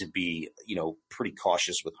they need to be, pretty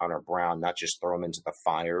cautious with Hunter Brown, not just throw him into the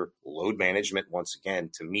fire. Load management, once again,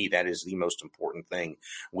 to me, that is the most important thing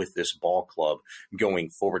with this ball club going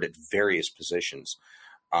forward at various positions.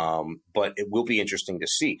 But it will be interesting to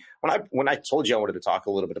see. When I told you I wanted to talk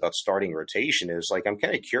a little bit about starting rotation, it was I'm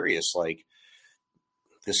kind of curious,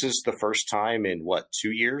 this is the first time in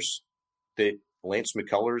 2 years that Lance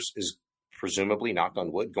McCullers is presumably, knock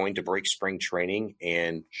on wood, going to break spring training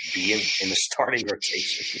and be in the starting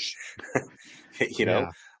rotation.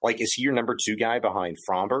 Is he your number 2 guy behind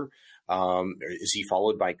Fromber? Is he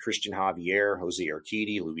followed by Christian Javier, Jose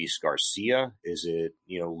Urquidy, Luis Garcia? Is it,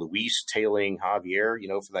 Luis tailing Javier,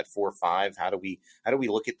 for that 4-5? How do we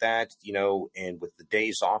look at that? And with the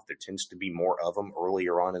days off, there tends to be more of them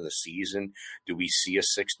earlier on in the season. Do we see a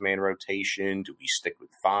 6-man rotation? Do we stick with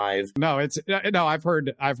 5? No, I've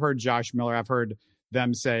heard Josh Miller. I've heard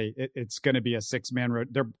them say it's going to be a 6-man road.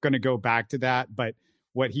 They're going to go back to that. But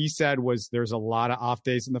what he said was there's a lot of off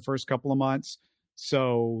days in the first couple of months.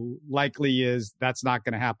 So likely is that's not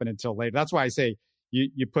going to happen until later. That's why I say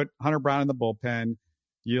you put Hunter Brown in the bullpen,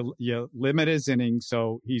 you limit his innings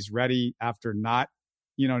so he's ready after not,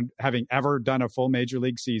 having ever done a full major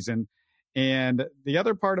league season. And the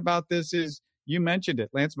other part about this is you mentioned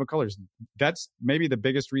it, Lance McCullers. That's maybe the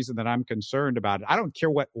biggest reason that I'm concerned about it. I don't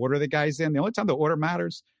care what order the guy's in. The only time the order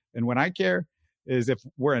matters and when I care is if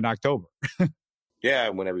we're in October. Yeah,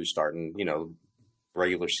 whenever you're starting,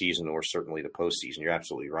 regular season or certainly the postseason. You're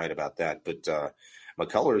absolutely right about that. But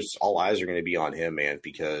McCullers, all eyes are going to be on him, man,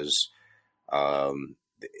 because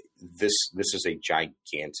this is a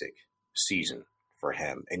gigantic season for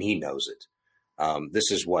him, and he knows it.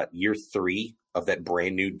 This is year 3 of that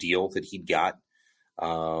brand new deal that he got.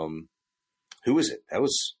 Who is it? That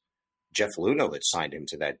was Jeff Luhnow that signed him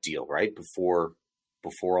to that deal, right? Before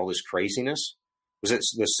all this craziness. Was it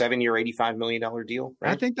the 7-year, $85 million deal?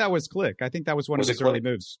 Right? I think that was Click. I think that was one of his early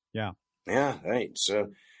moves. Yeah. Yeah. Right. So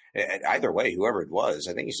either way, whoever it was,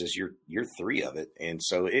 I think he says year 3 of it. And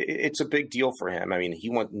so it's a big deal for him. I mean,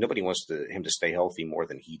 nobody wants him to stay healthy more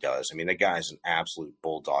than he does. I mean, that guy's an absolute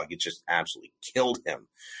bulldog. It just absolutely killed him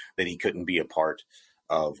that he couldn't be a part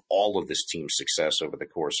of all of this team's success over the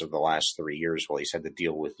course of the last 3 years while he's had to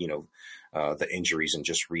deal with, the injuries and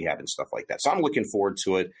just rehab and stuff like that. So I'm looking forward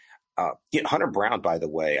to it. Hunter Brown, by the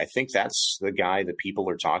way, I think that's the guy that people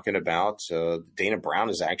are talking about. Dana Brown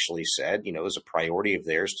has actually said, is a priority of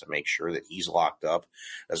theirs to make sure that he's locked up,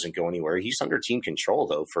 doesn't go anywhere. He's under team control,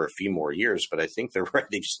 though, for a few more years, but I think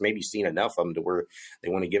they've maybe seen enough of him to where they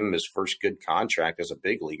want to give him his first good contract as a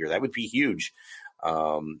big leaguer. That would be huge.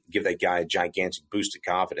 Give that guy a gigantic boost of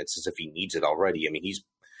confidence as if he needs it already. I mean, he's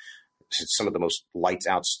some of the most lights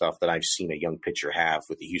out stuff that I've seen a young pitcher have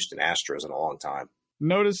with the Houston Astros in a long time.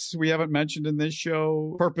 Notice we haven't mentioned in this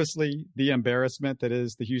show purposely the embarrassment that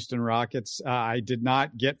is the Houston Rockets. I did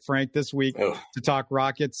not get Frank this week to talk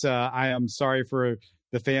Rockets. I am sorry for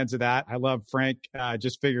the fans of that. I love Frank.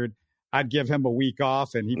 Just figured I'd give him a week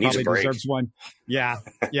off, and he probably deserves one. Yeah,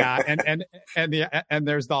 and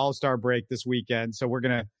there's the All-Star break this weekend, so we're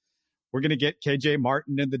gonna get KJ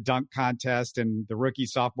Martin in the dunk contest and the rookie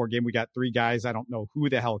sophomore game. We got 3 guys. I don't know who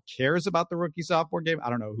the hell cares about the rookie sophomore game. I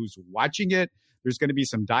don't know who's watching it. There's going to be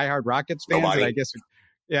some diehard Rockets fans. And I guess,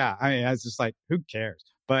 I was just like, who cares?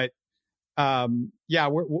 But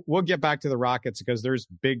we'll get back to the Rockets because there's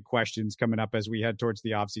big questions coming up as we head towards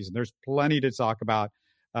the offseason. There's plenty to talk about.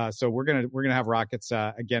 So we're gonna have Rockets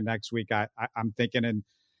again next week. I'm thinking, and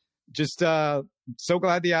just so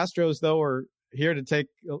glad the Astros though are here to take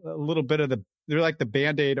a little bit of they're like the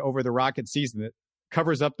Band-Aid over the Rocket season that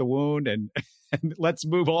covers up the wound and let's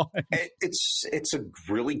move on. It's a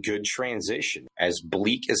really good transition. As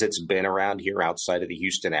bleak as it's been around here outside of the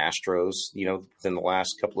Houston Astros, within the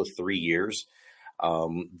last couple of 3 years,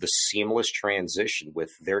 the seamless transition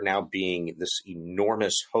with there now being this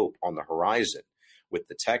enormous hope on the horizon with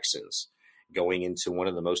the Texans going into one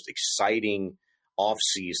of the most exciting off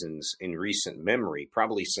seasons in recent memory,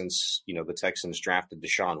 probably since, the Texans drafted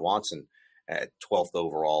Deshaun Watson at 12th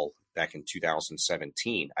overall back in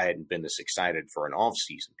 2017. I hadn't been this excited for an off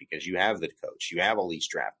season because you have the coach, you have all these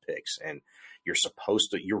draft picks, and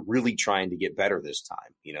you're really trying to get better this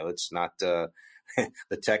time. It's not the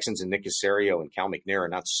Texans and Nick Caserio and Cal McNair are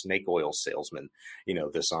not snake oil salesmen,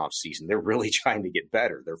 this off season. They're really trying to get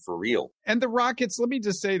better. They're for real. And the Rockets, let me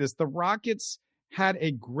just say this, the Rockets had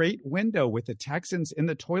a great window with the Texans in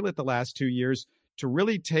the toilet the last 2 years to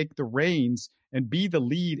really take the reins and be the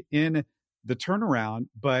lead in the turnaround.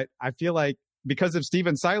 But I feel like because of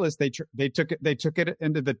Steven Silas, they took it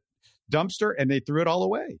into the dumpster and they threw it all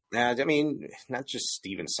away. I mean, not just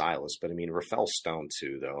Steven Silas, but I mean, Rafael Stone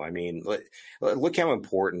too, though. I mean, look how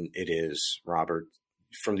important it is, Robert,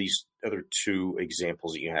 from these other 2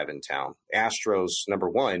 examples that you have in town. Astros, number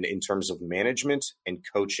 1, in terms of management and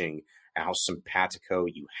coaching, how simpatico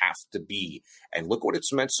you have to be. And look what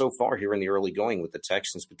it's meant so far here in the early going with the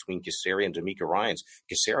Texans between Caserio and D'Amico Ryans.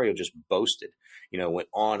 Caserio just boasted, went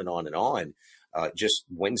on and on and on just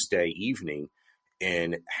Wednesday evening,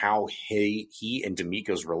 and how he and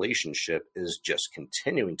D'Amico's relationship is just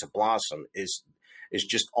continuing to blossom, is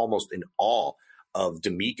just almost in awe of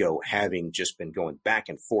D'Amico having just been going back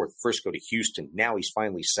and forth, Frisco to Houston. Now he's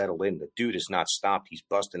finally settled in. The dude has not stopped. He's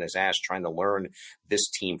busting his ass trying to learn this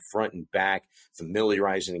team front and back,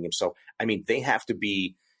 familiarizing himself. I mean, they have to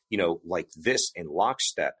be, like this in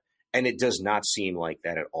lockstep. And it does not seem like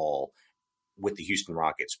that at all with the Houston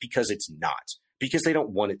Rockets, because it's not, because they don't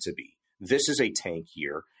want it to be. This is a tank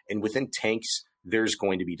year, and within tanks, there's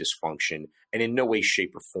going to be dysfunction. And in no way,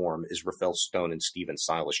 shape, or form is Rafael Stone and Steven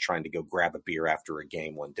Silas trying to go grab a beer after a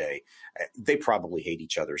game one day. They probably hate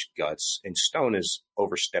each other's guts. And Stone has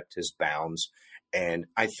overstepped his bounds. And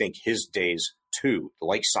I think his days, too,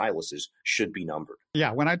 like Silas's, should be numbered.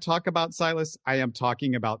 Yeah, when I talk about Silas, I am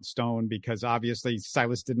talking about Stone, because obviously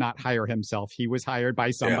Silas did not hire himself. He was hired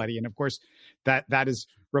by somebody. Yeah. And of course, that is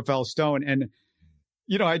Rafael Stone. And,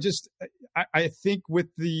 I think with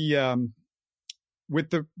the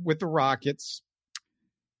Rockets,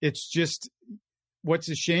 it's just, what's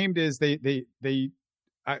ashamed is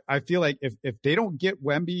I feel like if they don't get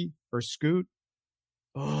Wemby or Scoot,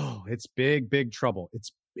 it's big trouble.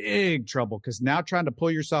 It's big trouble, because now trying to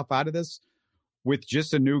pull yourself out of this with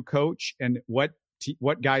just a new coach and what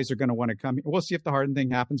guys are going to want to come here. We'll see if the Harden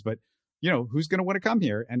thing happens, but who's going to want to come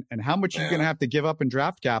here, and how much you're going to have to give up in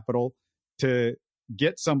draft capital to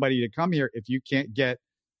get somebody to come here if you can't get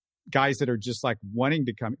guys that are just like wanting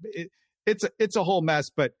to come. It's a whole mess,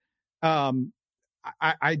 but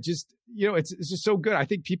I just, it's just so good. I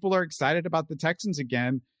think people are excited about the Texans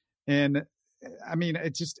again. And I mean,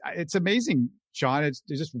 it's amazing, Sean. It's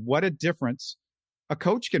just what a difference a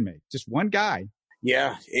coach can make. Just one guy.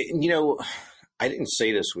 Yeah. I didn't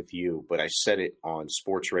say this with you, but I said it on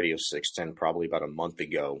Sports Radio 610 probably about a month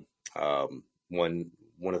ago, when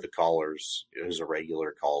one of the callers, who's a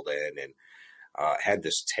regular, called in and had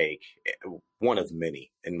this take, one of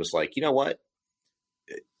many, and was like, you know what?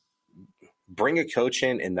 Bring a coach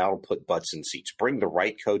in and that'll put butts in seats. Bring the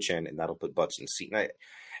right coach in and that'll put butts in seats. And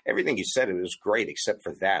everything you said, it was great except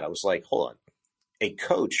for that. I was like, hold on. A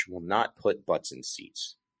coach will not put butts in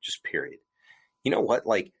seats, just period. You know what?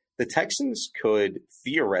 Like, the Texans could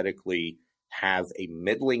theoretically have a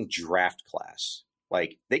middling draft class.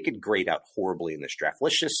 Like, they could grade out horribly in this draft.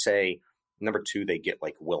 Let's just say number 2, they get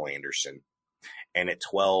like Will Anderson. And at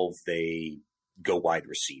 12, they go wide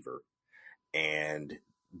receiver. And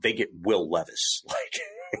they get Will Levis, like,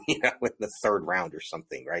 in the 3rd round or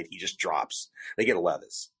something, right? He just drops. They get a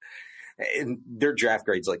Levis. And their draft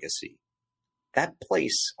grade's like a C. That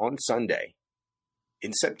place on Sunday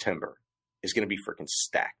in September is going to be freaking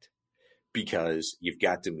stacked, because you've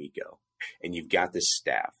got DeMeco and you've got the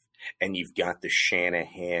staff and you've got the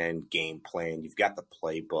Shanahan game plan. You've got the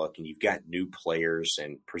playbook and you've got new players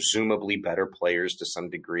and presumably better players to some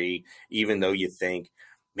degree, even though you think,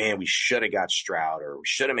 man, we should have got Stroud, or we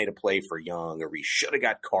should have made a play for Young, or we should have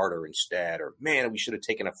got Carter instead, or man, we should have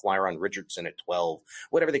taken a flyer on Richardson at 12,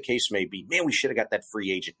 whatever the case may be. Man, we should have got that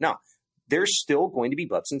free agent. No, there's still going to be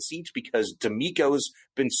butts in seats because DeMeco's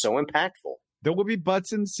been so impactful. There will be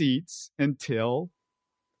butts in seats until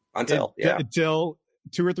 2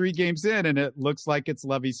 or 3 games in, and it looks like it's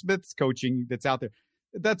Lovie Smith's coaching that's out there.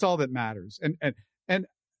 That's all that matters. And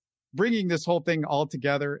bringing this whole thing all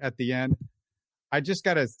together at the end, I just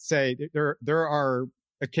got to say, there are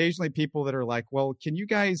occasionally people that are like, well, can you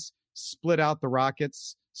guys split out the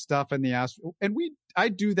Rockets stuff and the Astros? And I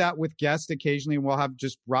do that with guests occasionally, and we'll have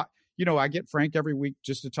just I get Frank every week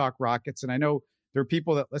just to talk Rockets. And I know there are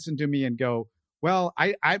people that listen to me and go, well,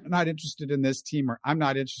 I'm not interested in this team, or I'm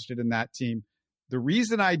not interested in that team. The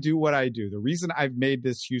reason I do what I do, the reason I've made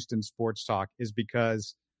this Houston Sports Talk, is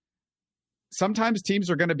because sometimes teams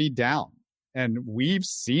are going to be down. And we've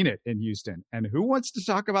seen it in Houston. And who wants to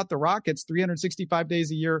talk about the Rockets 365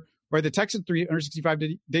 days a year, or the Texans 365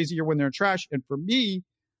 days a year when they're in trash? And for me,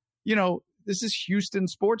 this is Houston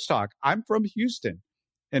Sports Talk. I'm from Houston.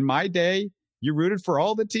 In my day, you rooted for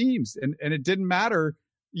all the teams. And it didn't matter,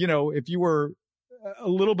 if you were a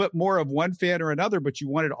little bit more of one fan or another, but you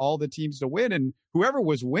wanted all the teams to win. And whoever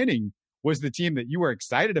was winning was the team that you were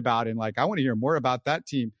excited about. And like, I want to hear more about that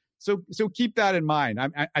team. So keep that in mind.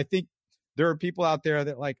 I think there are people out there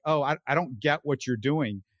that like, oh, I don't get what you're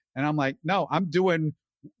doing. And I'm like, no, I'm doing,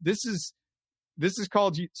 this is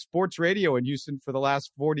called sports radio in Houston for the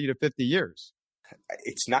last 40 to 50 years.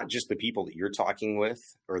 It's not just the people that you're talking with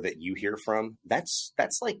or that you hear from. That's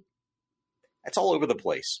all over the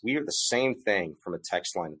place. We hear the same thing from a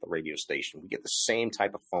text line at the radio station. We get the same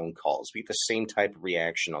type of phone calls. We get the same type of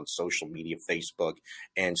reaction on social media, Facebook,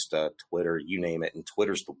 Insta, Twitter, you name it. And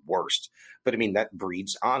Twitter's the worst. But I mean, that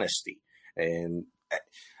breeds honesty. And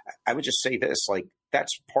I would just say this, like,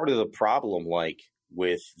 that's part of the problem, like,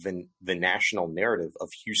 with the national narrative of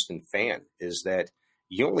Houston fan, is that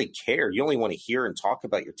you only want to hear and talk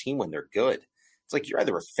about your team when they're good. It's like, you're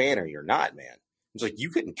either a fan or you're not, man. It's like, you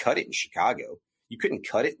couldn't cut it in Chicago. You couldn't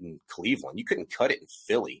cut it in Cleveland. You couldn't cut it in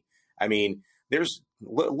Philly. I mean,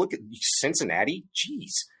 look at Cincinnati.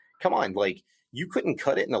 Jeez, come on. Like, you couldn't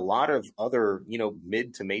cut it in a lot of other,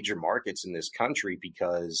 mid to major markets in this country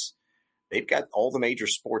because they've got all the major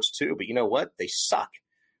sports too, but you know what? They suck,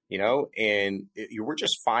 and we're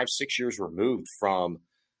just 5-6 years removed from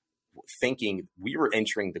thinking we were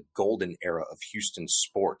entering the golden era of Houston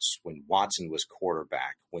sports when Watson was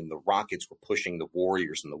quarterback, when the Rockets were pushing the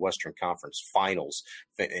Warriors in the Western Conference Finals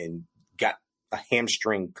and got a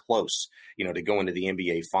hamstring close, to go into the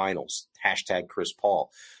NBA Finals, # Chris Paul,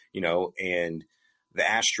 and the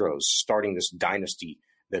Astros starting this dynasty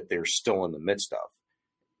that they're still in the midst of.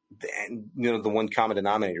 And, the one common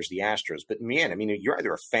denominator is the Astros. But, man, you're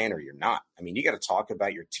either a fan or you're not. You got to talk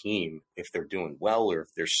about your team if they're doing well or if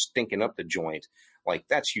they're stinking up the joint. Like,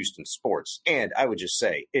 that's Houston sports. And I would just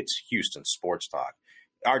say it's Houston sports talk.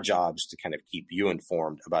 Our job is to kind of keep you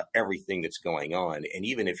informed about everything that's going on. And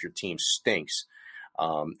even if your team stinks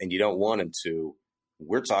and you don't want them to,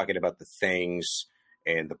 we're talking about the things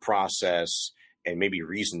and the process and maybe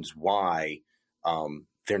reasons why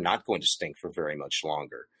they're not going to stink for very much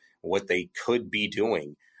longer. What they could be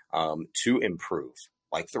doing to improve,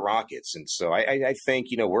 like the Rockets. And so I think,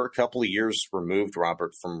 we're a couple of years removed,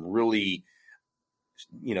 Robert, from really,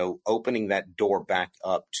 opening that door back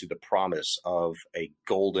up to the promise of a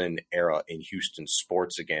golden era in Houston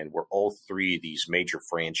sports again, where all three of these major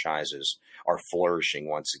franchises are flourishing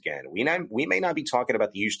once again. We may not be talking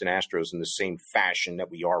about the Houston Astros in the same fashion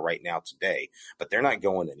that we are right now today, but they're not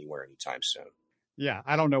going anywhere anytime soon. Yeah,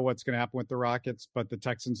 I don't know what's going to happen with the Rockets, but the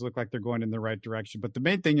Texans look like they're going in the right direction. But the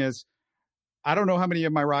main thing is, I don't know how many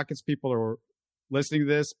of my Rockets people are listening to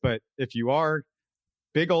this, but if you are,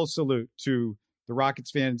 big old salute to the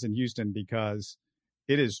Rockets fans in Houston, because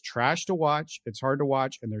it is trash to watch. It's hard to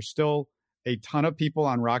watch. And there's still a ton of people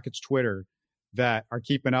on Rockets Twitter that are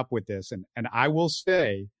keeping up with this. And I will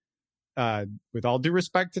say, with all due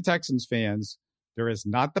respect to Texans fans, there is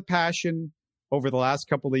not the passion over the last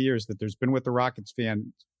couple of years that there's been with the Rockets fans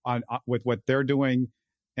on with what they're doing.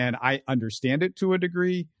 And I understand it to a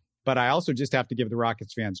degree, but I also just have to give the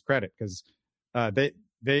Rockets fans credit because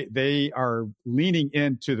they are leaning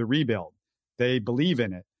into the rebuild. They believe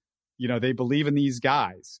in it. They believe in these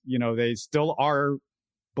guys. They still are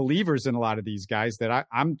believers in a lot of these guys that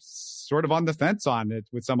I'm sort of on the fence on it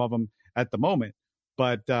with some of them at the moment.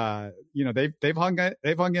 But they've hung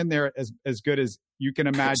in there as good as you can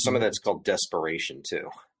imagine. Some of that's called desperation too.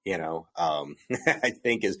 I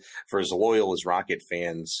think for as loyal as Rocket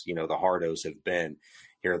fans, the Hardos have been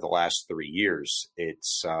here the last 3 years.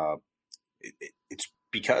 It's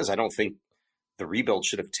because I don't think the rebuild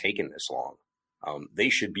should have taken this long. They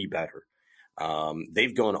should be better.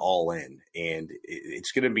 They've gone all in, and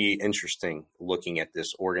it's going to be interesting looking at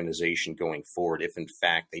this organization going forward if, in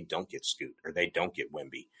fact, they don't get Scoot or they don't get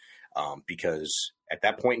Wemby, because at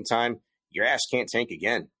that point in time, your ass can't tank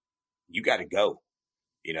again. You got to go.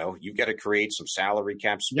 You've got to create some salary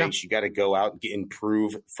cap space. Yeah. You got to go out and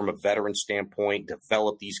improve from a veteran standpoint,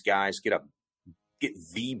 develop these guys, get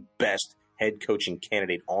the best head coaching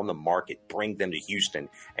candidate on the market, bring them to Houston,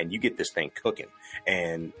 and you get this thing cooking.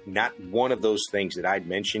 And not one of those things that I'd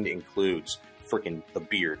mentioned includes freaking the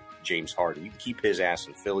beard, James Harden. You can keep his ass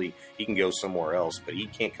in Philly. He can go somewhere else, but he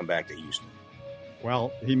can't come back to Houston.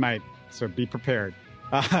 Well, he might, so be prepared.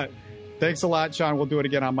 Thanks a lot, Sean. We'll do it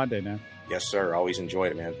again on Monday, man. Yes, sir. Always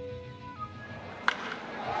enjoyed it, man.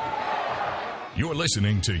 You're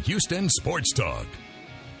listening to Houston Sports Talk.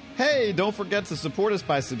 Hey, don't forget to support us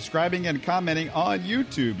by subscribing and commenting on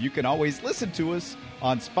YouTube. You can always listen to us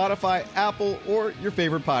on Spotify, Apple, or your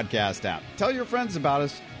favorite podcast app. Tell your friends about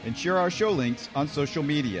us and share our show links on social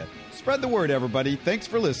media. Spread the word, everybody. Thanks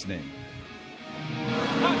for listening.